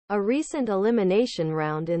A recent elimination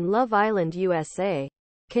round in Love Island USA.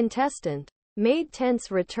 Contestant made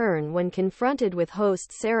tense return when confronted with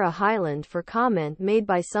host Sarah Hyland for comment made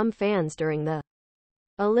by some fans during the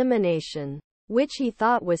elimination, which he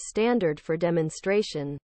thought was standard for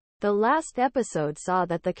demonstration. The last episode saw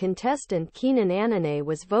that the contestant Keenan Anane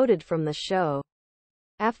was voted from the show,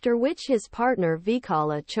 after which his partner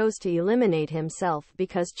Vikala chose to eliminate himself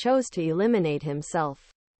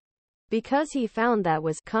because he found that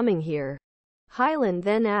was coming here. Hyland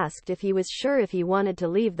then asked if he was sure if he wanted to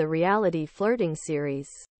leave the reality flirting series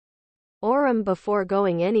Orem before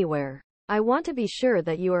going anywhere. I want to be sure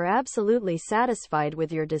that you are absolutely satisfied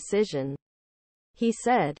with your decision, he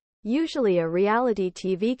said. Usually a reality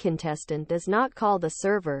TV contestant does not call the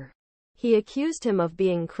server. He accused him of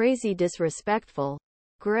being crazy disrespectful.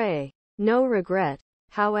 Gray. No regret.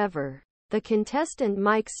 However, the contestant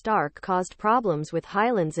Mike Stark caused problems with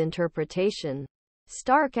Hyland's interpretation.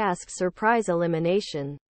 Stark asked surprise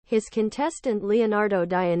elimination. His contestant Leonardo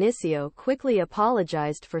Dionisio quickly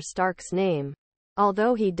apologized for Stark's name,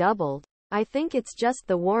 although he doubled. I think it's just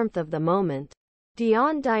the warmth of the moment.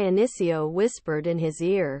 Dionisio whispered in his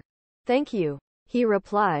ear. Thank you, he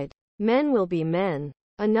replied. Men will be men.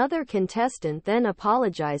 Another contestant then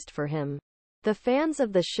apologized for him. The fans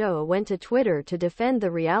of the show went to Twitter to defend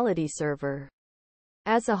the reality server.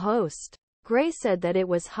 As a host, Gray said that it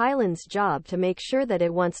was Hyland's job to make sure that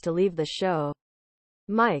it wants to leave the show.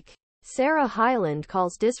 Mike. Sarah Hyland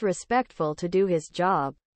calls disrespectful to do his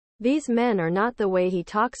job. These men are not the way he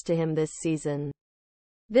talks to him this season.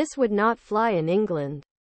 This would not fly in England.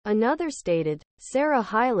 Another stated, Sarah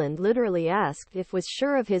Hyland literally asked if was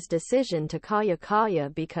sure of his decision to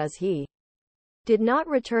Kaya because he did not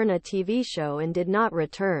return a TV show and did not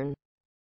return.